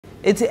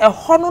Eti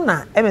hono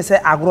na e me say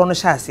agro no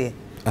hya ase.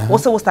 Wo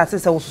se wo start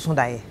say wo susu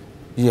daye.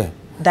 Yeah.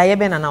 Daye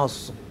be na na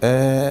osusu.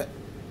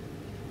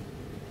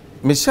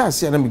 Me hya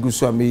ase na me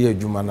gusu a me ye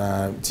adwuma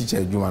na teacher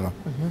adwuma no.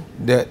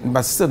 The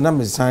but still na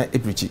me san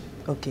eprichi.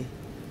 Okay.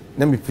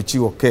 Na me prichi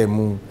wo ka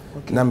mu.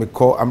 Na me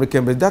call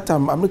American base that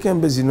time American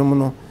base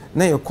no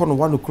na you call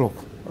 1 o'clock.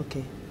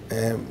 Okay.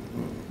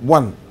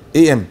 1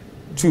 a.m.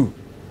 2.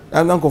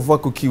 And uncle for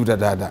cook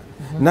da.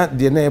 Na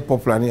the na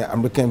popular near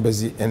American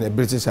base and a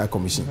British High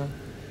Commission.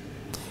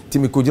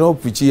 Timi ko jina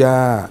preach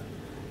ya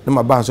na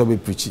ma ba so be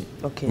preach.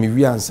 Okay. Me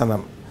wi ansa na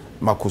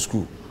mako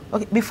school.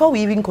 Okay, before we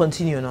even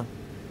continue no,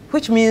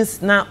 which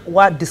means now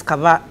what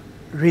discover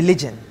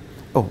religion.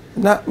 Oh,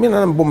 na me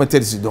na bo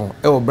Methodist don.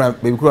 E wo bra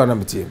be kura na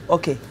metie.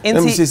 Okay.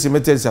 And me say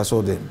Methodist as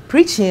all them.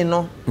 Preaching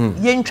no,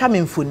 ye ntwa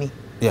memfoni.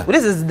 Yeah.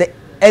 This is the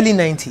early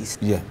 90s.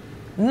 Yeah.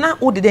 Na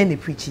wo did any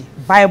preaching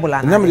Bible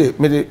and na me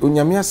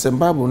onyame asem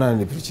Bible na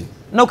na preach.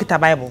 Na okita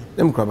Bible.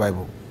 Dem kura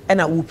Bible.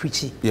 Na wo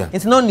preach. Yeah.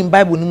 It's not in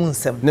Bible ni mu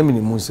nsem. Na me ni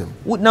mu nsem.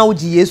 Na wo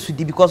ji Yesu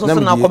di because also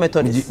na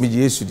Methodist. Me ji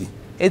Yesu di.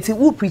 Eti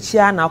wo preach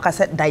ya na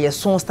okasa daye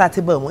son start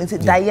ba mu. Eti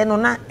daye no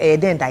na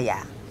den daye.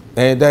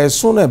 Daye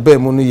son na ba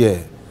mu no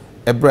ye.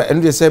 Ebra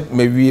enu de say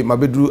me wie ma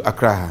beduru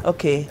Accra ha.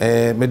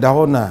 Okay. Me da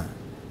ho na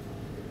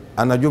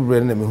anadwo bre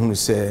na me hunu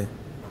say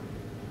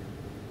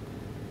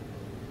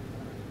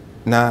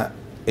na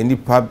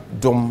enipa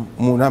dom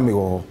mu na me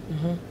wo.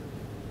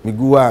 Me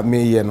guwa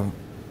me ye no.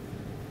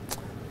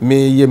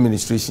 Me ye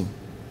administration.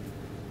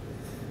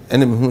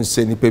 Ene me hunu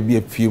say nipa bi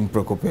apiem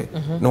prekope.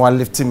 Na wa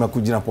lifting me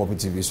kugina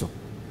property bi so.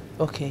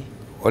 Okay.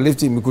 O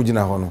lifting me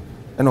kugina ho no.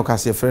 Ene o ka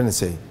say friend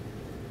say.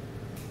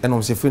 Ene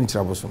o say friend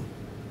Kyiri Abosom.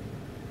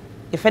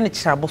 Your friend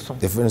Kyiri Abosom.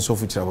 The friend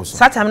Osofo Kyiri Abosom.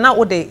 Satam na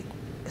wo de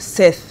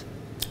Seth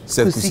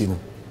Kusino.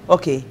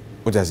 Okay.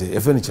 What I say?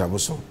 Your friend Kyiri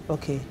Abosom.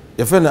 Okay.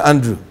 Your friend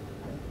Andrew.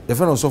 Your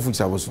friend Osofo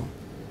Kyiri Abosom.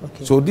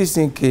 Okay. So this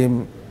thing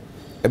came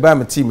about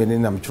my team and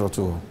then I'm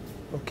trotto.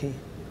 Okay.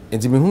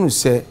 And me who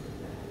say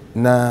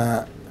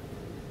na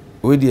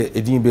we dey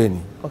edin be ni.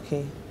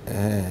 Okay.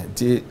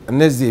 The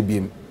next day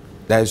be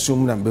that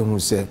assume na be who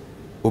say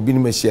obi ni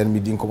me share me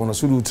din komo no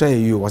so do try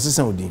you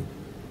wasesa odin.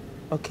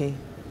 Okay.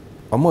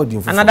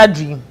 Amodin fofo. Another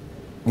dream.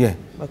 Yeah.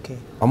 Okay.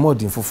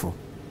 Amodin fofo.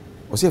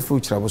 Osofo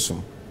Kyiri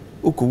Abosom.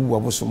 Okowu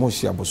Abosom o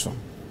shi Abosom.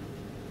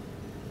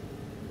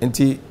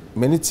 Enti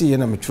meniti ye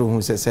na me tro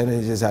hu say say na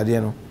je sade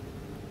no.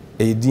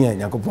 E din an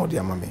Yakobon de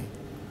amame.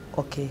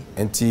 Okay.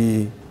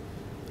 Enti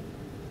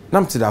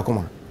nam ti da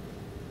koma.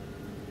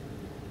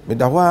 Me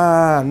da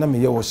wa na me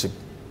ye worship.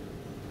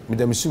 Me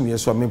da me sum ye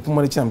so me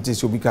puma ni cham ti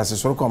so bi ka se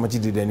so ko ma ti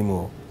de ani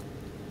mo.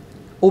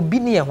 Obi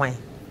ni ye hwan?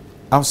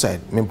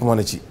 Outside me puma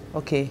ni chi.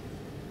 Okay.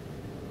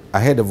 I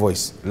heard a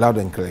voice loud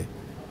and clear.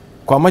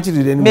 Ko ma ti de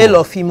ani mo. Male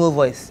or female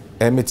voice?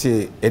 Me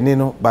ti eni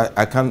no but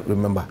I can't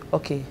remember.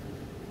 Okay.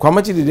 Ko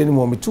ma ti de ani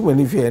mo me tu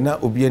mani fi na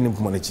obi ani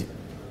puma ni chi.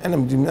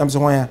 Am so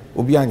hwan ya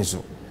obi anyi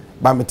so.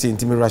 Ba me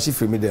ti me rush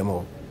free me dem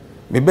o.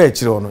 Me ba e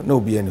kire ono na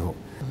obi ani ho.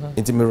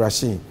 Inti me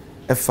rush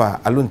efa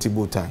alonti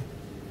botai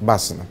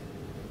bus no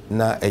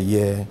na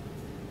eye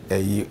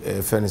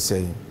friend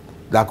say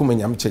da kuma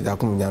nyam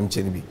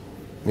che ni bi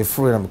me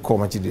free na me call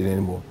ma chi de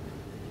anymore.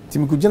 Ti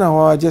me kugina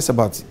ho just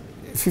about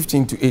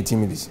 15 to 18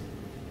 minutes.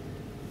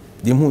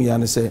 Di hu ya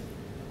no say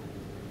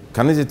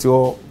can it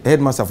to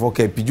headmaster for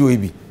ke pijo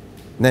ebi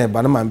na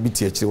ba na man bi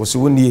ti akire wo se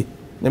wonie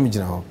na me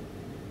gina ho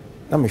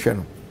na me hwe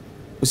no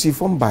o si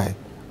from by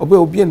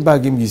obi en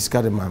bag im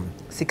sika de mam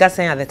Sika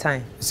sen at the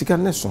time. Sika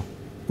neso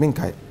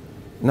minkai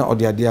na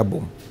odi ade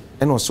abom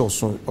e na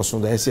oso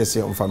da ss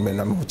on family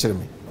na me ho kire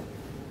me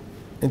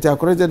enti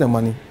akorede da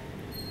mani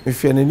me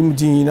hwe na nim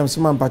din na se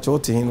man pa che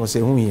ote hin no se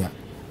hu hia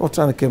o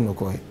tra na kem no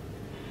ko he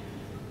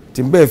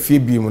timba fie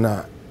bi mu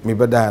na me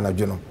beda na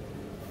dwono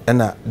e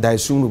na dai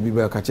sum no bi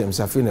ba ka chem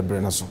sa fe na bre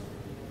na so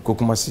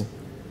kokumasi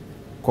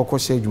kokko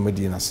hye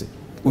adwumadi na se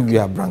uwi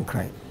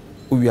abrankran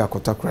uwi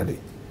akotakrade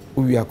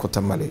uwi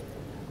akotamale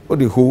o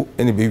de ho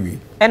ene be wi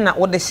E na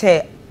wo de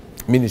share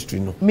ministry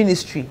no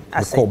ministry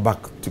as call back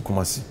to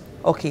Kumasi.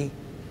 Okay.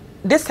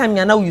 This time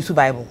you now use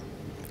Bible.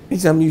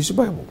 This time you use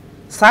Bible.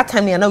 That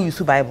time you now use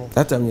Bible.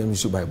 That time you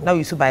use Bible. Now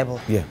use Bible.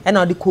 Yeah. And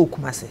now the call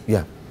Kumasi.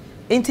 Yeah.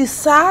 Enti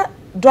sa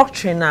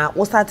doctrine na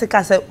wo start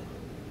ka say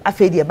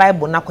afa the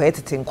Bible na ko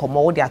yetete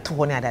nkomo wo de ato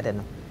ho ne adade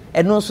no.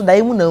 Eno so da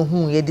yimu na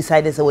hu ye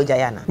decide say wagya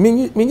ya na.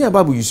 Menya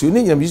Bible use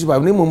ne nyam use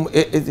Bible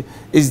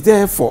is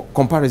there for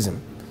comparison.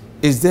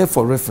 Is there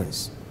for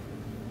reference.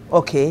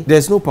 Okay.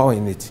 There's no power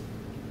in it.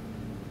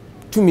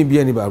 To me be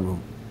any Bible.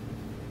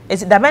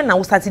 Is it that man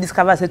now start to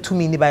discover say to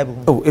me in the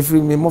Bible? Oh, if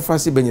me more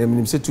fast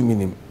Benjamin say to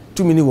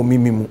me wo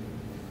me.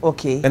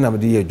 Okay. And am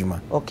the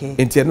adwuma. Okay.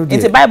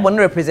 Enti the Bible no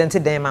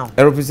represented them out.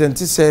 E represent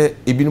say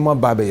ebinum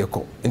aba be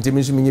yeko. Enti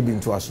me so menye bi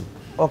nto aso.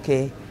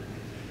 Okay.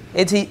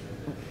 Enti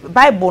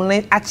Bible no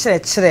a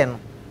kire no.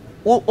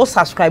 O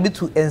subscribe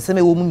to ensem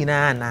e wo mu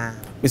nyina na.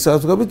 Me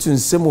subscribe to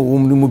ensem wo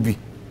mu mu bi.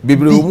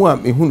 Bebre wo mu a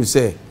me hunu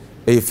say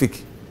e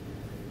fake.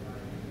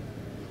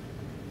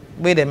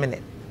 Wait a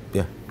minute.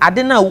 Yeah.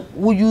 Ade na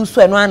wo use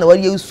so eno na wo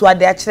use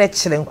ade a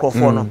kire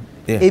nkrofo no.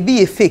 E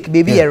bi e fake,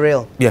 baby e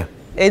real. Yeah.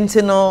 And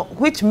you know,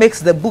 which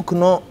makes the book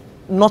not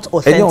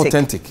authentic. It's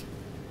authentic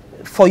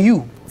for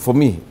you. For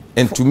me,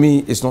 and to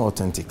me, it's not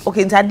authentic.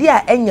 Okay, and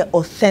idea any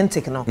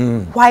authentic now.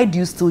 Why do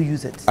you still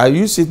use it? I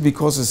use it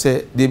because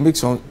they make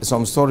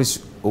some stories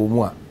or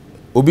more.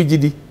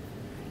 Obigidi.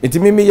 It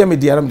may me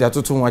diaram they are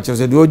too much.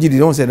 Say the OGD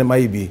don't say the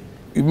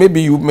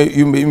maybe you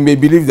may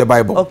believe the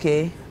Bible.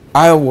 Okay.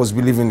 I was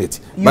believing it.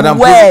 But I'm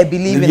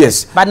believing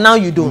yes. it. But now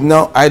you don't.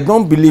 No, I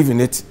don't believe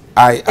in it.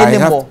 I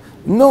Anymore.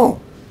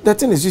 No. The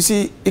thing is, you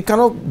see, it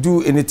cannot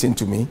do anything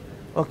to me.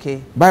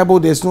 Okay. Bible,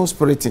 there's no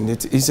spirit in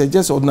it. It's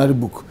just ordinary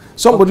book.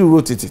 Somebody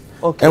wrote it.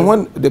 Okay. And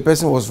when the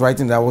person was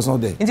writing that, I was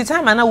not there. In the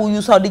time I now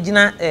use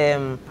original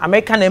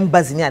American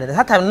embassy near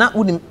that time na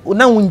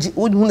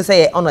wouldn't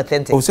say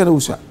unauthentic. Oh, say no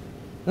usa.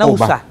 Na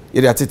usa.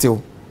 Ye dey atete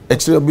o.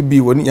 Actually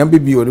bibi woni yam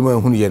bibi woni ma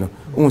hunu ye no.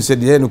 Won say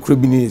dey no kura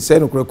bi ni, say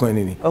no kura kwan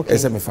ni. Okay.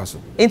 Ese me fa so.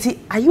 Enti,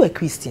 are you a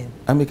Christian?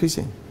 I'm a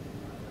Christian.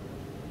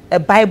 A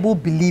Bible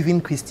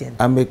believing Christian.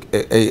 I'm a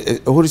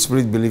Holy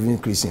Spirit believing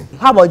Christian.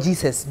 How about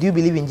Jesus? Do you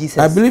believe in Jesus?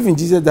 I believe in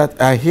Jesus. That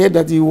I hear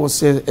that he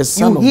was a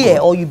son of God. You hear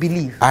or you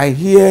believe? I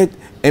heard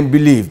and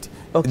believed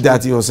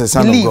that he was a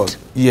son of God.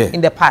 Yeah.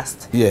 In the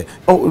past. Yeah.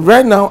 Oh,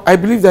 right now I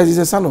believe that he's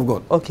a son of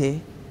God. Okay.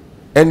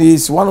 And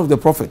he's one of the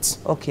prophets.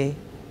 Okay.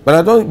 But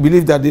I don't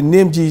believe that the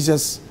name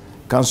Jesus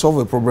can solve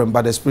a problem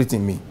by the Spirit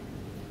in me.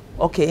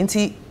 Okay. And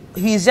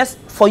he's just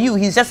for you.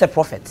 He's just a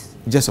prophet.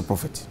 Just a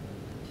prophet.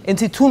 And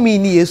to me,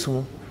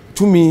 Yesu.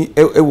 To me,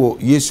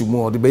 Yesu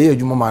more the be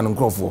adwuma man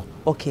nkrofo.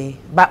 Okay.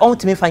 But on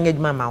to me find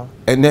adwuma ma.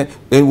 And then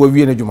we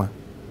wie adwuma.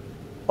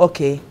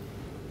 Okay.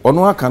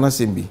 Ono aka na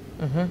sembi.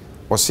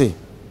 O say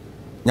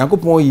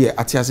Nyankopon ye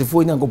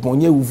atiasefo Nyankopon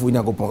nye wufo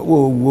Nyankopon.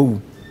 Wo.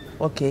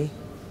 Okay.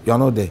 You are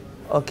not there.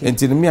 Okay.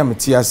 Until me am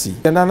tiasi.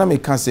 And na me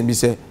can say me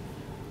say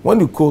when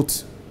you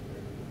quote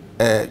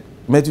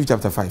Matthew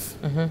chapter 5.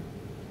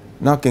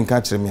 Now can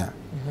catch me.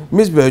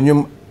 Miss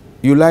Benyum,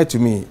 you lied to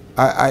me.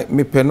 I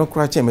me penno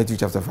crash Matthew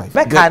chapter 5.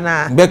 Becca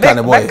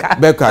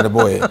the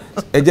boy.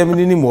 A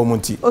Gemini ni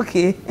monti.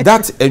 Okay.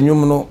 That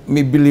enyum no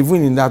me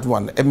believing in that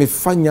one. And me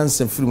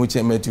finance and film which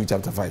Matthew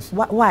chapter 5.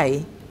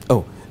 Why?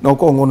 Oh, no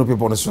call one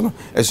people on the son.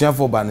 A sham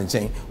for ban and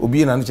chain.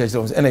 Obi and church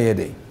and a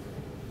day.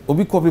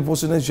 Obi copy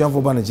person and sham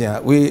for ban and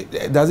chain. We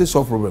does it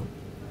solve problem.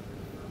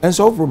 And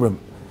solve problem.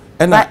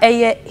 And but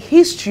a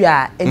history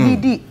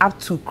leading up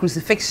to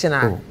crucifixion.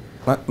 Oh,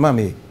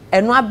 mommy.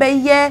 And what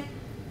be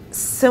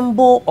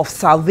symbol of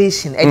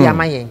salvation?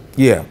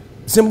 Yeah,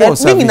 symbol of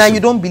salvation. Now you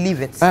don't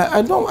believe it.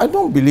 I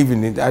don't believe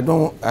in it. I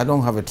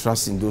don't have a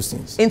trust in those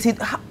things. And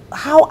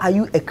how are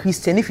you a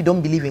Christian if you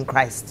don't believe in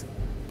Christ?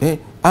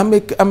 I'm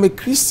a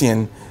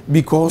Christian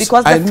because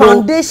the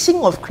foundation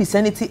of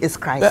Christianity is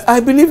Christ.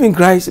 I believe in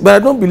Christ, but I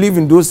don't believe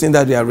in those things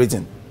that they are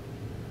written.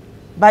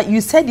 But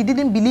you said you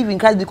didn't believe in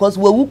Christ because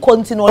we will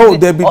continue. Oh,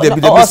 there be. I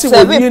believe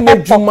in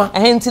then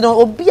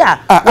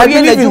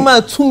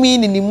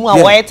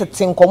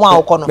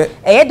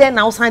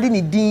outside in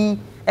the dean.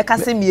 I can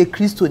say me a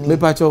Christian. Me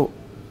pacho.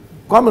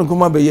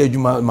 Come be ye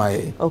juma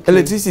my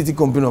electricity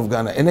company of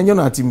Ghana, and then you're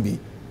not team B.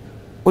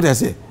 What I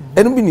say?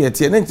 And be near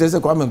tea, and then just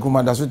a come and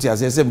come that's what I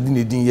say.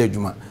 Didn't din ye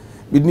juma.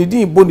 With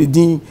Nidin Bonnie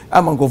Dean,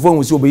 I'm on conform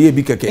with obey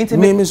big cake.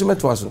 Name is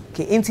Metwaso.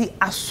 Okay, ain't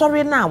I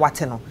sorry now what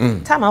no?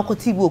 Time I'll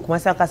continue book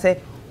myself. I say,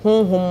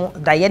 home,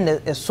 Diana,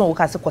 a song,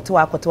 I say,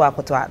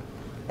 Kotua.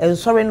 And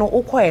sorry, no,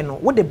 Okoeno,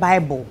 what the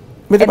Bible.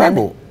 The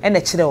Bible and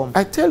the children.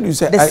 I tell you,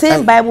 sir, the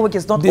same Bible which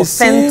is not the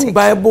authentic. Same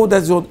Bible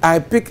that's what I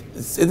pick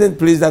certain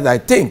place that I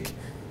think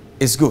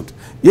is good.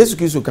 Yes,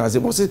 Christ can say,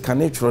 what's it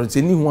natural? It's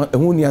anyone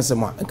who near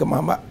some and come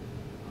on.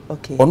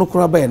 Okay. Or no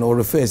crab and or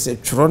refer say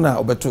Trona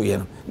or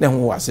Betuyen, then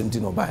who was empty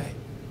no buy.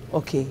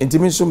 Okay.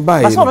 Intimation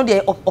by. But one day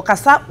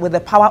Okasa with the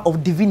power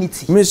of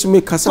divinity. Miss me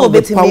Kasa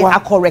with the power.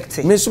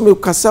 Correcting. Miss me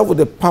Kasa with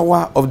the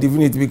power of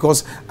divinity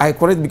because I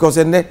correct because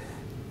and then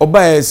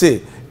Obey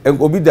say and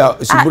Obida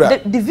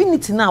the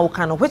divinity now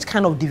kind of which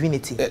kind of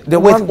divinity? The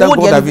one that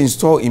God have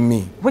installed in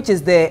me. Which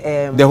is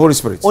the Holy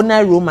Spirit.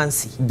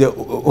 Oneiromancy.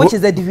 Which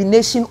is the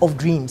divination of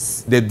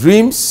dreams. The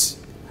dreams,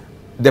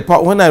 the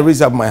power when I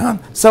raise up my hand,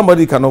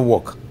 somebody cannot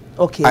walk.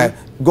 Okay.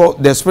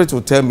 The Spirit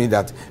will tell me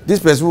that this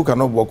person who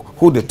cannot walk,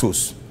 hold the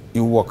toes.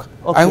 You walk.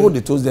 Okay. I hold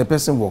the toes, the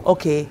person walk.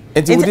 Okay.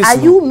 And are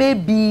you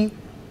maybe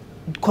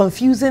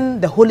confusing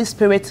the Holy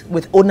Spirit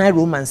with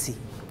oneiromancy?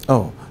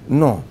 Oh,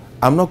 no.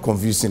 I'm not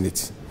confusing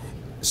it.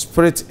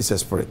 Spirit is a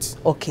spirit.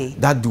 Okay.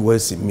 That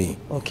dwells in me.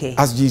 Okay.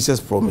 As Jesus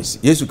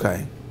promised. Yes, you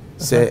can.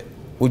 Say,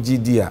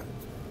 Ojidia.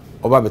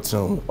 Oba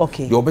betrayal.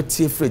 Okay. You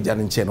obey free Jan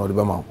and Chen or the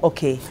Bama.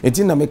 Okay. And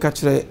in a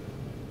catch a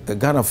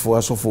Ghana for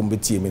us from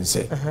Betty and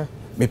say,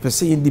 may per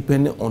se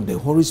independent on the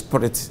Holy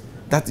Spirit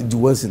that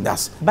dwells in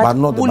us, but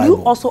not the Bible. Will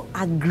you also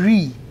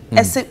agree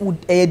as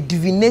a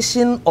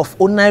divination of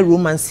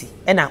oneiromancy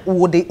and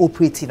would they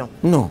operate?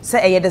 No.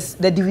 Say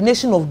the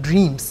divination of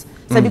dreams.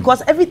 Say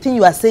because everything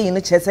you are saying in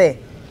the church say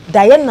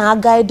Diana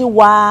guide the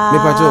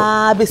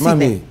wa.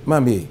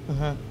 Mami.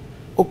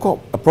 Oko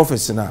a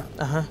prophecy na.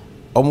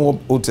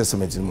 Old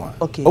Testament in one.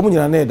 Okay.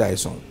 Omunyana die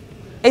song.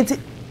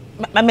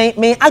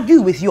 may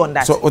argue with you on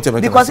that. So,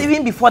 because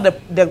even before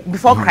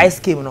before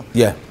Christ came,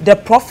 yeah, the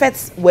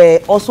prophets were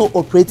also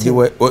operating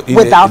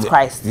without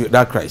Christ.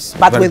 Without Christ.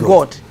 But with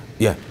God.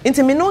 Yeah.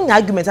 Into me no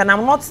argument, and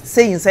I'm not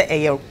saying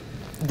say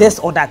this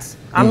or that.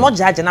 I'm not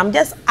judging. I'm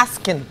just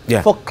asking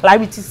for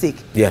clarity's sake.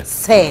 Yeah.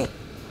 Say,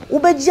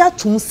 ubejia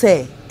tum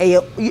say,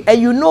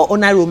 you know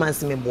honor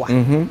romance member.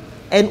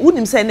 And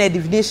unim say a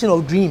divination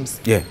of dreams.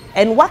 Yeah.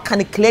 And what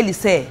can it clearly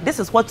say? This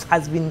is what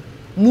has been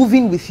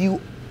moving with you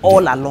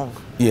all along.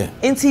 Yeah.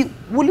 And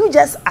will you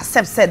just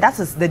accept say that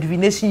is the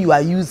divination you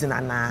are using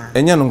and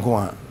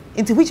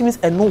into which means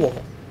a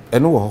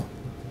no.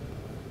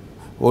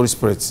 Holy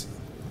Spirit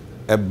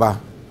eba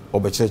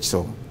obechurch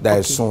so that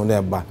is so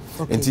eba.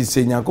 And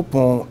say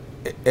Nyankopon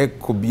e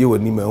ko bie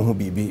wani ma hu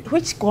bibi.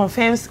 Which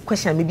confirms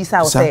question maybe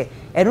say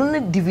I don't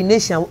need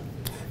divination.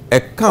 E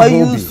kan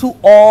ho bi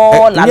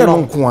all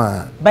along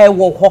by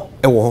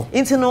wo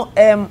into no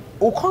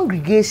o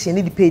congregation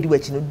need pay the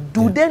watch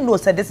do they know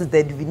say this is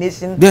the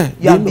divination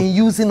you have been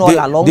using all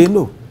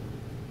along?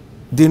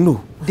 They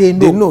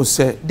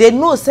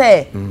know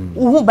say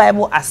who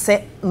Bible as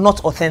say not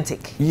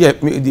authentic. Yeah,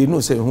 they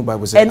know say who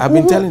Bible say. I've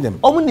been telling them.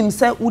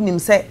 Omunim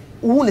say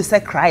who say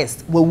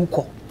Christ we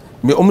wuko.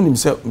 Me omunim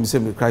say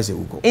me Christ we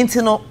wuko.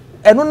 Into no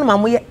eno no ma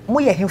mo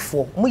ye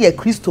hemfo mo ye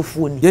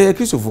Christopher ni. Yeah,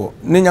 Christopher.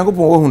 Ne Nyankopon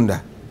wo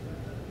hunda.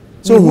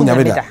 So hu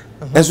nyameda.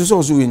 Enso so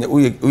we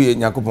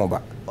Nyankopon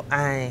ba.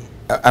 Ai.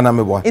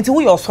 Anamebo. Into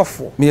we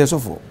Osofo. Me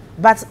Osofo.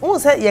 But who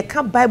say you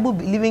can't Bible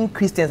believing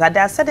Christians that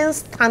there are certain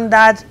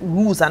standard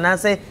rules and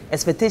answer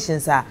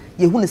expectations are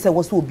you who say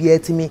what will be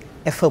me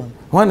FM.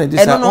 One of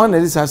this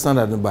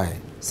standard no buy.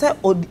 Say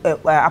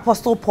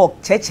Apostle Paul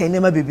church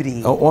enema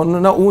bebiri. Oh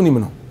no unim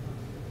no.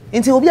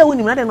 Into obi a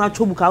unim na dem na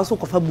twa book also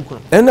kofa book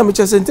no. Na me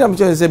chese ntia me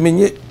chese say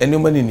menye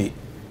enema ni ni.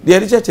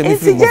 The church me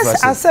free mo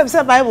just accept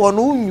say Bible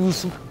no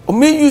use.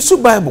 Me use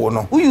Bible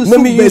no. Me use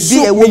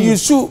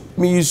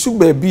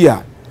baby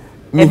a.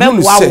 Me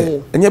hu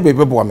say enye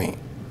bebe bo me.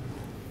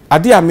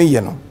 Ade a me ye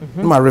no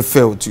ma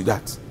refer to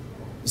that.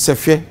 Se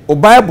hwe o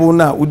Bible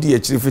na udi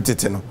akiri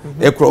fitete no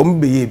e kro o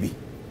mbeye bi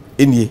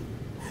enie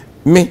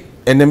me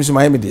enem so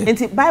mayem de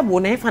enti Bible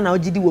na efa na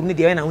ogidi wom ne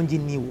de na ongi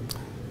ni wo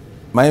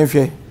mayem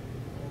hwe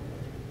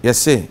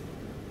yes say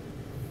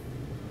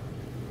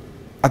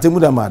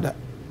atemuda mada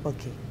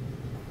okay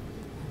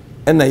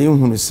ena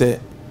yehunu se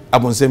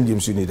abonsem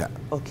jemsu ni da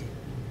okay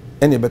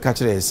ene be ka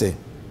kire se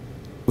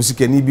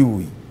usikani bi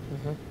wi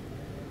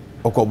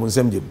okọ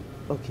abonsem jem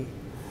okay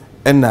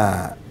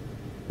ena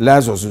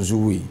Lazarus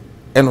nzuwi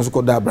eno so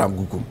ko da Abraham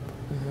gukum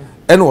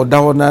ena oda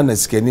ho na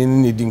sikani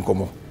ni di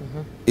nkomo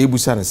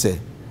ebusa ne se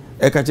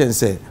e ka chen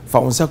se fa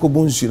wonsa ko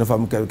bonsu na fa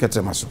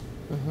mketrema so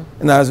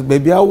na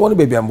baby a won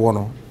baby ambo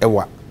no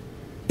ewa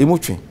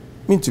emotwe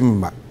mintimi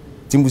ma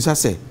timbusa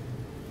se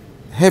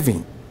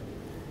heaven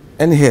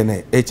and here na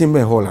e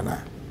chimbe hola na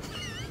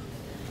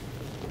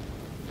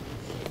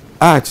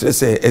chere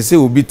se ese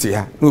obi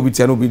tia na obi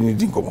tia na obi ni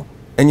di nkomo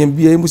enyem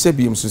bia emusa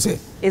biem so se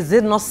is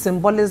it not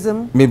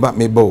symbolism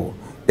me bo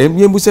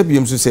emusa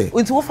biem so se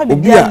into what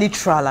be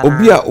literal na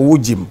obi a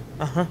owojim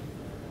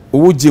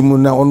owo jemu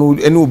na ono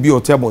ene obi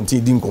ote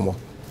abonti di nkomo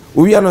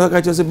owi ano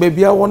ka che se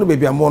baby a won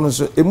baby ambo no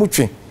so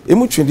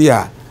emutwe de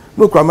a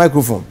no kra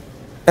microphone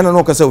ena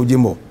no kasa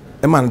ojemo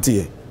e man te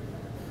ye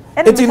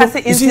I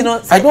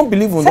don't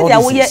believe in all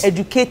this. Say we are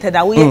educated,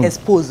 that we are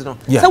exposed no.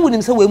 So we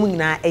nim say we mu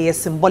nyina e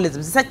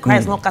symbolism. Say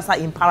Christ no kasa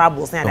in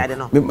parables na that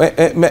no.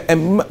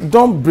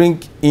 Don't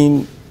bring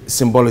in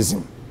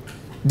symbolism.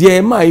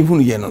 The ma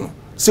ehunu ye no.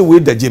 Say we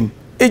dajem.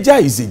 Eja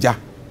is eja.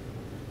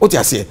 O ti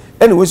ase.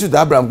 Anyway so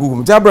Abraham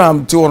gugum.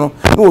 Abraham ti wono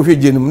na wo hwe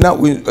jenum na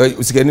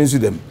usikani nsu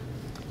dem.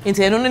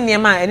 Nti eno no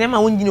nema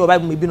wongi ni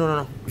Bible mebi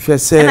no. Hwe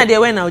se. Na de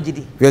we na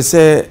ogidi. Hwe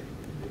se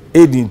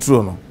edin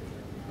true no.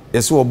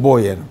 Yes wo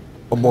boy ye no.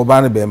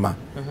 Oboba ne bema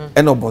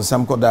ena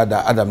obonsam ko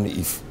dada Adam ne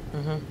Eve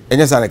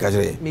enya sa le ka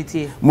kire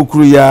metie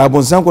mukuru ya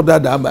obonsam ko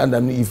dada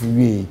Adam ne Eve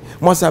wi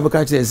mo sa be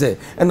ka kire se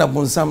ena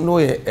bonsam no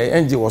ye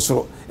enje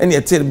wosoro ena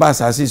ye tel ba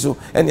asase so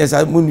ena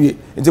sa munue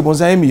enti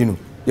bonsam emi no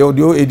ye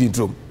odio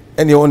editrom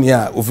ena won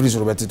ya ofiri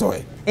soro beteto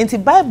e enti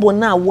Bible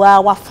na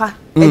wafa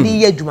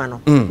edi ye adwuma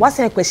no what's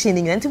the question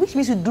in enti which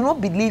means you do not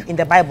believe in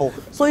the Bible,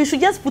 so you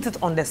should just put it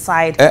on the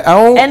side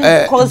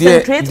and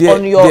concentrate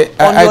on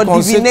your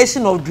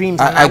divination of dreams.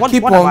 What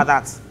about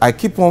that? I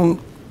keep on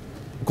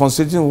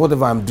concentrating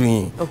whatever I'm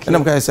doing. Okay. And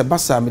I'm going to say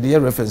basa me the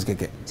reference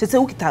keke se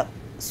ukita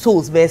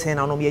souls be say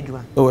na no me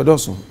adwuma oh e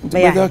doso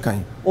nti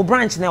kan o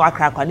branch na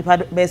wakra kwa nipa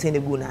be say na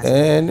bu na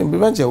ni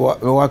branch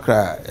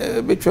wakra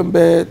betwem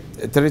be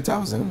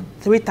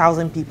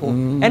 3,000 people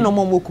and no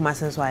more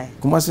Kumasi so ai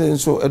Kumasi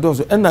so e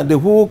doso and the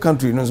whole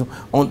country no so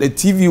on the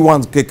TV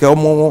ones keke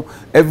omo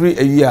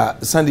every year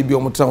Sunday bi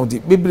omo town di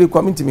bebre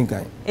kwa mintimi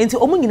kan enti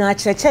omo nyina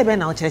cheche be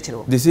na o cheche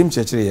the same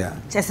cheche ya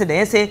cheche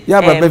dey say yeah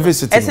but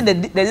visit the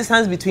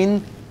distance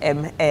between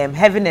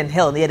heaven and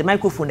hell near the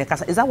microphone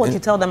is that what you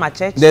tell them at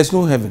church? There's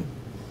no heaven.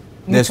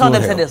 You tell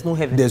them there's no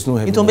heaven. There's no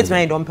heaven. It don't bet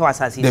me don't pay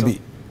asasi. Debi.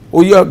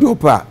 Oh you do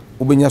pa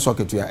ubenya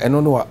socket ya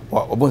eno no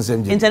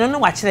obonsem je nti eno no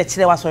wa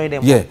kire wa sorry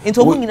dem nti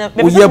omunyina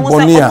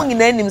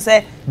omunyina nim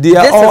say this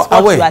is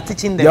what you are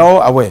teaching them. They are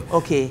all aware.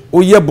 Okay.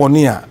 Oye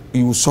bonia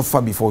you will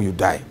suffer before you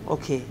die.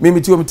 Okay. Me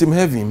meet you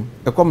heaven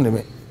e come ne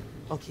me.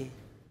 Okay.